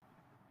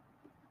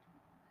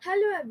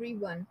Hello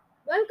everyone.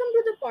 Welcome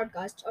to the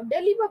podcast of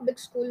Delhi Public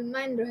School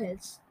Mahendra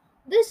Hills.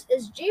 This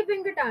is J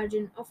Venkata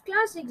Arjun of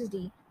Class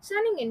 6D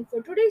signing in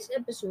for today's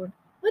episode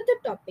with the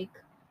topic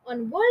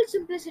on World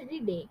Simplicity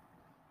Day.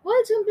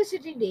 World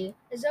Simplicity Day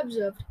is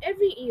observed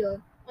every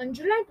year on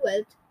July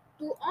 12th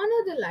to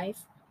honor the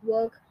life,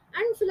 work,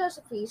 and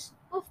philosophies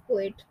of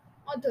poet,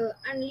 author,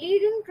 and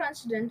leading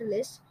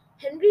transcendentalist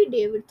Henry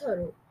David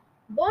Thoreau.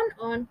 Born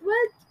on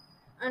 12th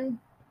on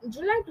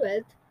July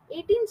 12th,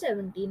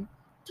 1817,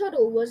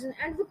 Thoreau was an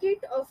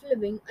advocate of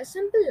living a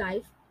simple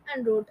life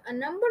and wrote a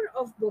number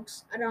of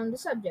books around the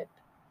subject.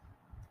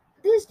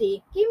 This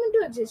day came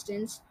into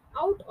existence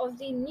out of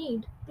the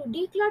need to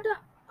declutter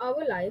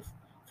our life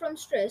from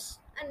stress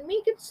and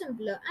make it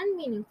simpler and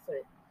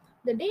meaningful.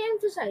 The day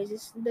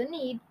emphasizes the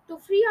need to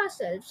free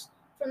ourselves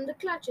from the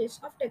clutches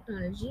of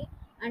technology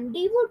and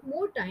devote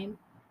more time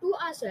to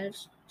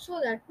ourselves so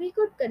that we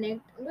could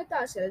connect with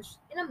ourselves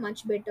in a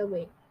much better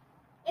way.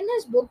 In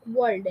his book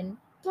Walden,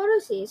 Thoreau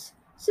says,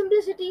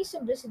 "Simplicity,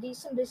 simplicity,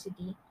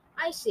 simplicity.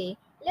 I say,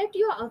 let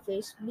your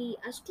affairs be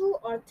as two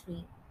or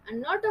three, and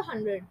not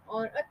 100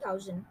 or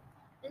 1,000.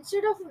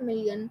 Instead of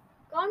 1,000,000,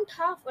 count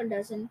half a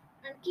dozen,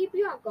 and keep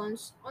your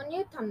accounts on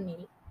your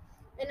thumbnail."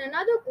 In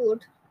another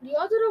quote, the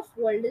author of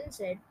Walden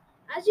said,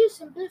 "As you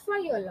simplify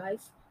your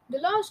life, the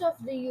laws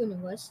of the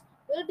universe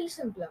will be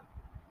simpler."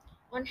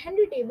 On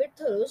Henry David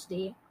Thoreau's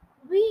day,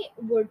 we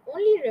would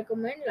only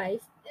recommend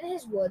life in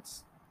his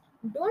words.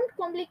 Don't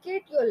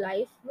complicate your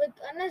life with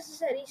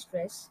unnecessary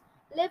stress.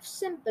 Live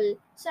simple,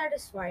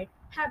 satisfied,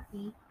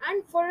 happy,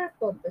 and for a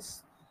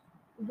purpose.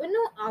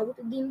 Winnow out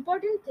the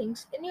important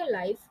things in your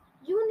life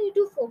you need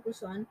to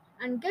focus on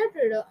and get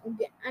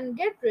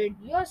rid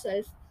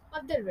yourself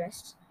of the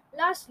rest.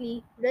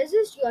 Lastly,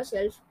 resist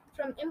yourself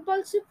from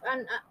impulsive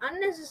and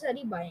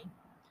unnecessary buying.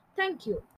 Thank you.